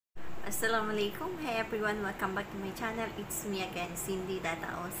Assalamualaikum. Hey everyone, welcome back to my channel. It's me again, Cindy, that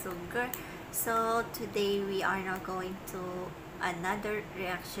also girl. So today we are now going to another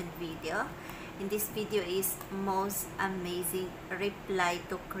reaction video. And this video is most amazing reply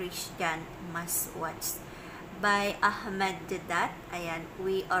to Christian must watch by Ahmed Deedat. Ayan,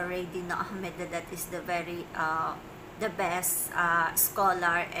 we already know Ahmed Deedat is the best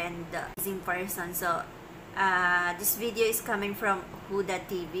scholar and amazing person. So this video is coming from Huda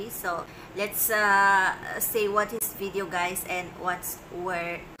TV. So let's say what is video, guys, and what's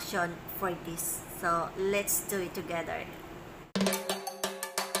version for this. So let's do it together.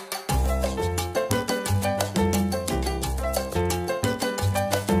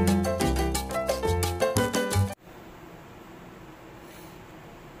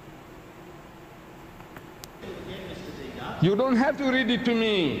 You don't have to read it to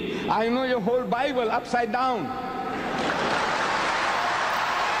me. I know your whole Bible upside down.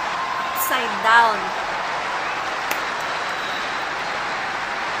 Upside down.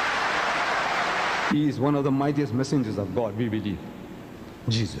 He is one of the mightiest messengers of God, we believe.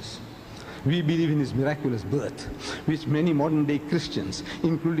 Jesus. We believe in his miraculous birth, which many modern day Christians,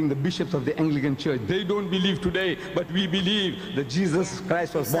 including the bishops of the Anglican Church, they don't believe today, but we believe that Jesus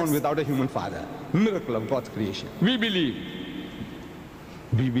Christ was born without a human father. Miracle of God's creation. We believe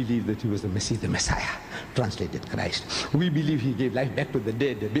that he was the Messiah, translated Christ. We believe he gave life back to the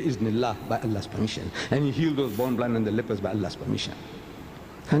dead, bi-iznillah, by Allah's permission. And he healed those born blind and the lepers by Allah's permission.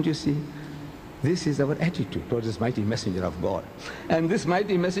 Can't you see? This is our attitude towards this mighty messenger of God. And this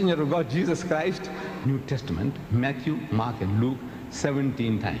mighty messenger of God, Jesus Christ, New Testament, Matthew, Mark, and Luke,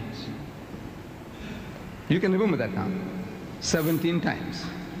 17 times. You can remember that now. 17 times.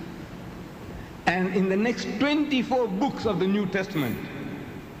 And in the next 24 books of the New Testament,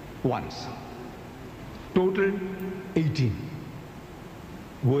 once. Total 18.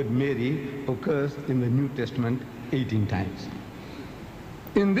 Word Mary occurs in the New Testament 18 times.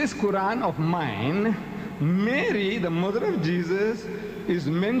 In this Quran of mine, Mary, the mother of Jesus, is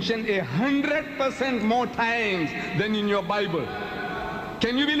mentioned 100% more times than in your Bible.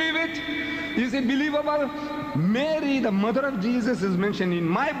 Can you believe it? Is it believable? Mary, the mother of Jesus, is mentioned in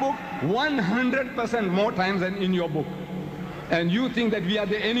my book 100% more times than in your book. And you think that we are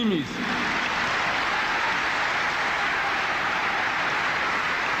the enemies.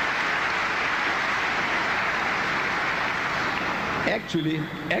 Actually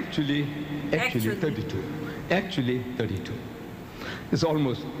 32. Actually 32. It's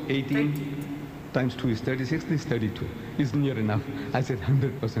almost 18 times 2 is 36. This is 32. It's near enough. I said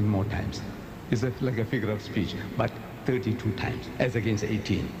 100% more times. It's like a figure of speech, but 32 times as against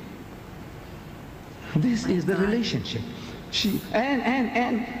 18. This is the relationship.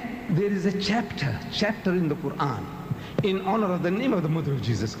 And there is a chapter in the Quran in honor of the name of the mother of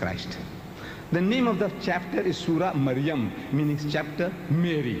Jesus Christ. The name of the chapter is Surah Maryam, meaning chapter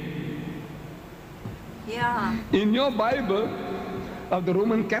Mary. Yeah. In your Bible, of the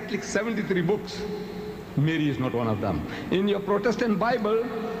Roman Catholic 73 books, Mary is not one of them. In your Protestant Bible,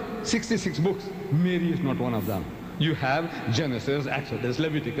 66 books, Mary is not one of them. You have Genesis, Exodus,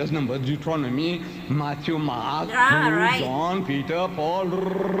 Leviticus, Numbers, Deuteronomy, Matthew, Mark, Luke, John, Peter, Paul.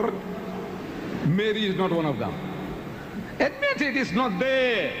 Mary is not one of them. Admit it is not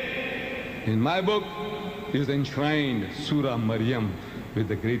there. In my book is enshrined Surah Maryam with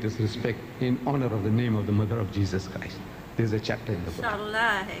the greatest respect in honor of the name of the mother of Jesus Christ. There's a chapter in the book.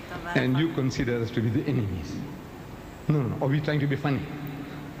 And you consider us to be the enemies. No. Are we trying to be funny?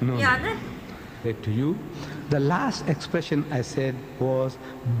 No. Yeah. To you, the last expression I said was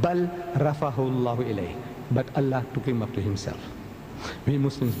Bal Rafahullahu ilayh, but Allah took him up to himself. We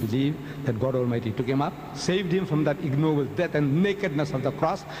Muslims believe that God Almighty took him up, saved him from that ignoble death and nakedness of the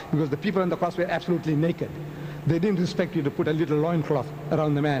cross, because the people on the cross were absolutely naked. They didn't respect you to put a little loincloth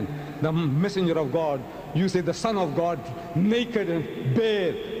around the man. The messenger of God, you say the son of God, naked and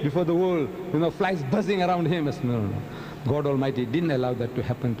bare before the world, flies buzzing around him. No. God Almighty didn't allow that to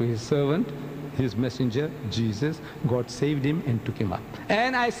happen to his servant, his messenger, Jesus. God saved him and took him up.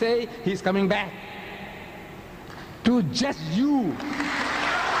 And I say he's coming back to just you.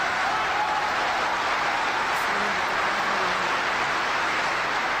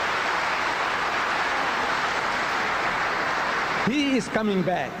 He is coming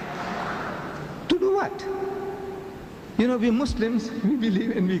back. To do what? We Muslims, we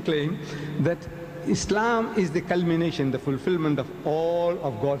believe and we claim that Islam is the culmination, the fulfillment of all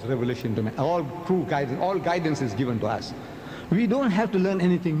of God's revelation to man. All true guidance, all guidance is given to us. We don't have to learn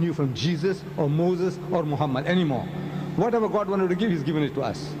anything new from Jesus or Moses or Muhammad anymore. Whatever God wanted to give, he's given it to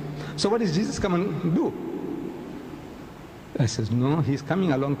us. So what does Jesus come and do? I says, no, he's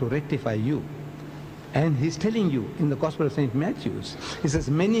coming along to rectify you. And he's telling you in the Gospel of St. Matthew, he says,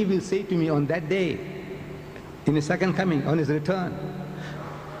 many will say to me on that day, in his second coming, on his return,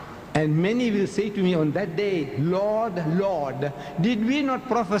 and many will say to me on that day, Lord, Lord, did we not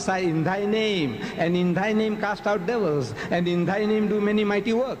prophesy in thy name, and in thy name cast out devils, and in thy name do many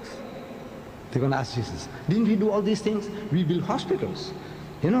mighty works? They're going to ask Jesus, didn't we do all these things? We built hospitals,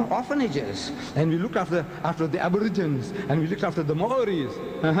 orphanages, and we looked after the Aborigines, and we looked after the Maoris,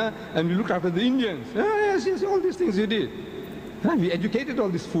 and we looked after the Indians. Yes, yes, all these things you did. We educated all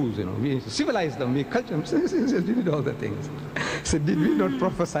these fools, we civilized them, we cultured them, we did all the things. So did we not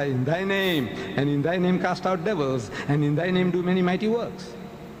prophesy in thy name, and in thy name cast out devils, and in thy name do many mighty works?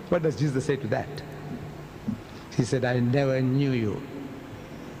 What does Jesus say to that? He said, I never knew you.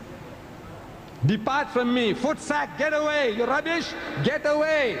 Depart from me, footsack, get away, you rubbish, get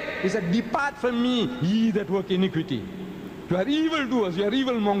away. He said, depart from me, ye that work iniquity. You are evildoers, you are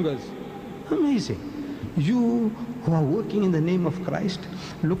evil mongers. Amazing. You who are working in the name of Christ,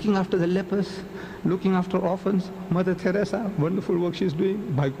 looking after the lepers, looking after orphans, Mother Teresa, wonderful work she's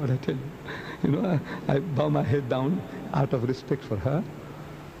doing. By God, I tell you, I bow my head down out of respect for her.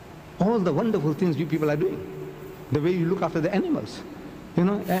 All the wonderful things you people are doing. The way you look after the animals,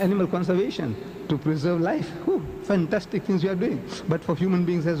 animal conservation to preserve life. Whew, fantastic things you are doing. But for human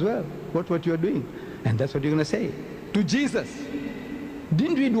beings as well, what you are doing. And that's what you're going to say to Jesus.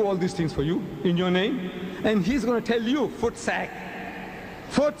 Didn't we do all these things for you in your name? And he's going to tell you, footsack.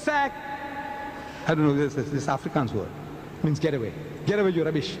 Footsack. I don't know, this Afrikaans word. Means get away. Get away, you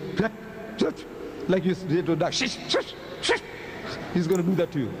rubbish. Like you did to dog. He's going to do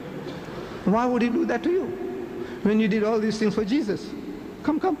that to you. Why would he do that to you? When you did all these things for Jesus.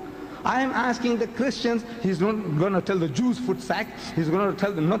 Come. I am asking the Christians, he's not going to tell the Jews footsack. He's not going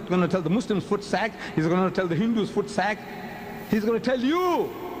to tell the Muslims footsack. He's going to tell the Hindus footsack. He's going to tell you.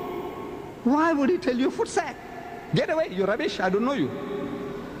 Why would he tell you footsack? Get away, you rubbish, I don't know you.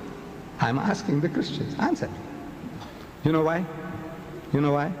 I'm asking the Christians, answer me. You know why? You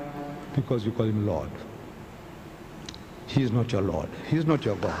know why? Because you call him Lord. He is not your Lord. He is not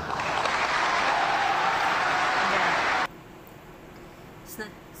your God. Yeah.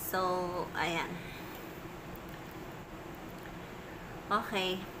 So, ayan.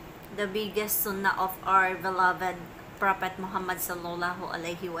 Okay. The biggest sunnah of our beloved Prophet Muhammad sallallahu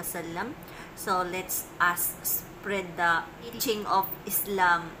alaihi wasallam. So let's spread the teaching of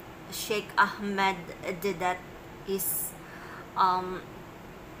Islam. Sheikh Ahmed Deedat is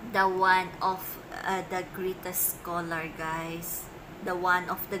the one of the greatest scholar, guys. The one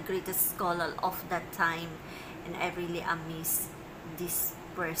of the greatest scholar of that time, and I really amaze this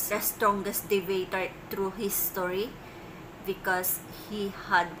person. The strongest debater through history, because he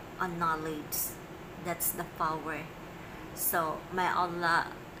had a knowledge. That's the power. So, may Allah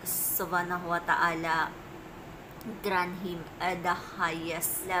subhanahu wa ta'ala grant him the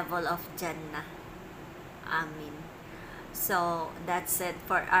highest level of Jannah. Amen. So, that's it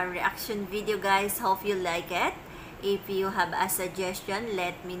for our reaction video, guys. Hope you like it. If you have a suggestion,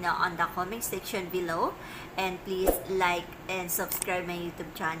 let me know on the comment section below. And please like and subscribe my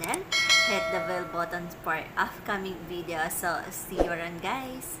YouTube channel. Hit the bell button for upcoming videos. So, see you around,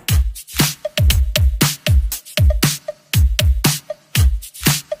 guys.